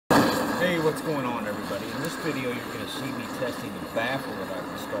Hey, what's going on, everybody? In this video, you're going to see me testing the baffle that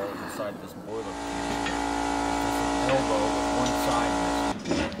I've installed inside this boiler. This elbow with one side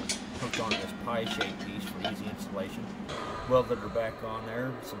missing, hooked onto this pie-shaped piece for easy installation. Welded her back on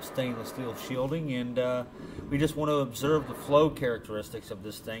there, some stainless steel shielding, and we just want to observe the flow characteristics of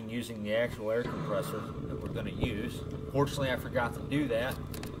this thing using the actual air compressor that we're going to use. Fortunately, I forgot to do that,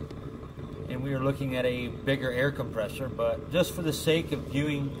 and we are looking at a bigger air compressor, but just for the sake of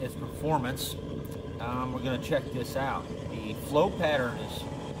viewing its performance, we're going to check this out. The flow pattern is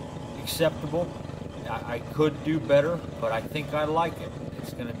acceptable. I could do better, but I think I like it.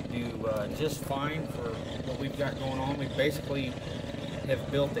 It's going to do just fine for what we've got going on. We basically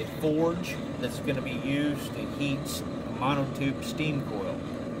have built a forge that's going to be used to heat a monotube steam coil,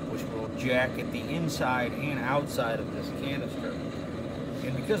 which will jack at the inside and outside of this canister.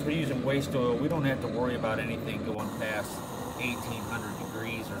 And because we're using waste oil, we don't have to worry about anything going past 1800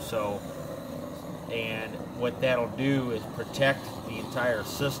 degrees or so. And what that'll do is protect the entire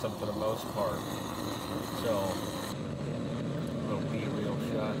system for the most part. So, a little B-reel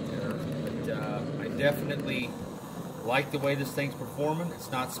shot there. But I definitely like the way this thing's performing.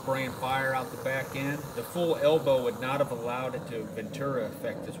 It's not spraying fire out the back end. The full elbow would not have allowed it to Ventura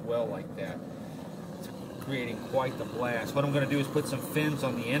effect as well like that, creating quite the blast. What I'm going to do is put some fins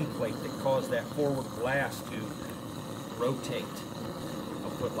on the end plate that cause that forward blast to rotate.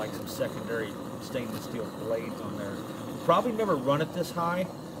 I'll put like some secondary stainless steel blades on there. Probably never run it this high.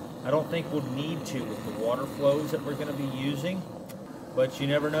 I don't think we'll need to with the water flows that we're going to be using, but you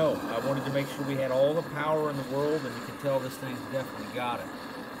never know. I wanted to make sure we had all the power in the world, and you can tell this thing's definitely got it.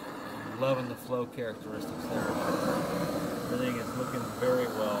 I'm loving the flow characteristics there. Everything is looking very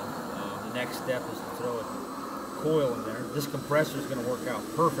well. The next step is to throw a coil in there. This compressor is going to work out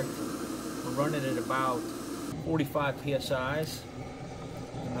perfect. We're running at about 45 psi's.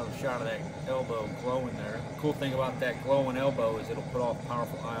 Another shot of that elbow glowing there. The cool thing about that glowing elbow is it'll put off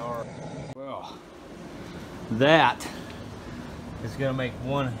powerful IR. Well, that is going to make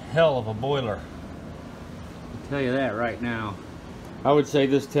one hell of a boiler. I'll tell you that right now. I would say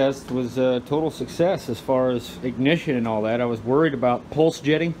this test was a total success as far as ignition and all that. I was worried about pulse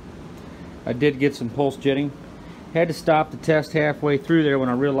jetting. I did get some pulse jetting. Had to stop the test halfway through there when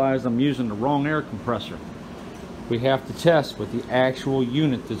I realized I'm using the wrong air compressor. We have to test with the actual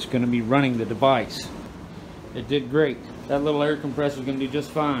unit that's going to be running the device. It did great. That little air compressor is going to do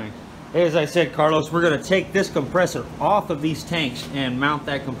just fine. As I said, Carlos, we're going to take this compressor off of these tanks and mount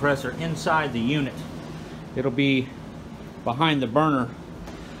that compressor inside the unit. It'll be behind the burner,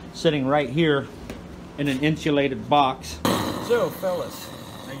 sitting right here in an insulated box. So, fellas,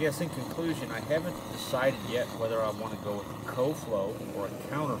 I guess in conclusion, I haven't decided yet whether I want to go with a co-flow or a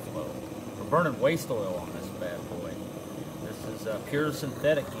counterflow. We're burning waste oil on this bad boy. This is pure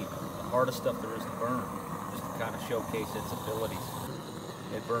synthetic even, the hardest stuff there is to burn, just to kind of showcase its abilities.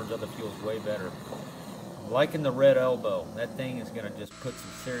 It burns other fuels way better. I'm liking the red elbow. That thing is going to just put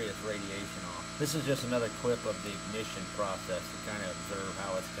some serious radiation off. This is just another clip of the ignition process to kind of observe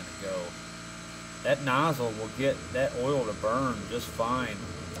how it's going to go. That nozzle will get that oil to burn just fine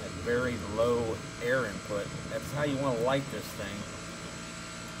at very low air input. That's how you want to light this thing.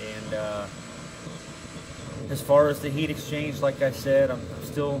 And as far as the heat exchange, like I said, I'm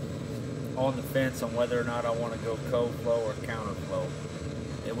still on the fence on whether or not I want to go co-flow or counterflow.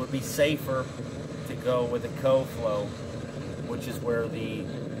 It would be safer to go with a co-flow, which is where the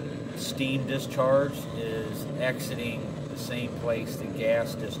steam discharge is exiting the same place the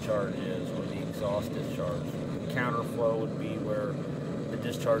gas discharge is, or the exhaust discharge. Counterflow would be where the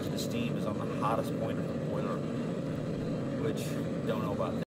discharge of the steam is on the hottest point of the boiler, which don't know about that.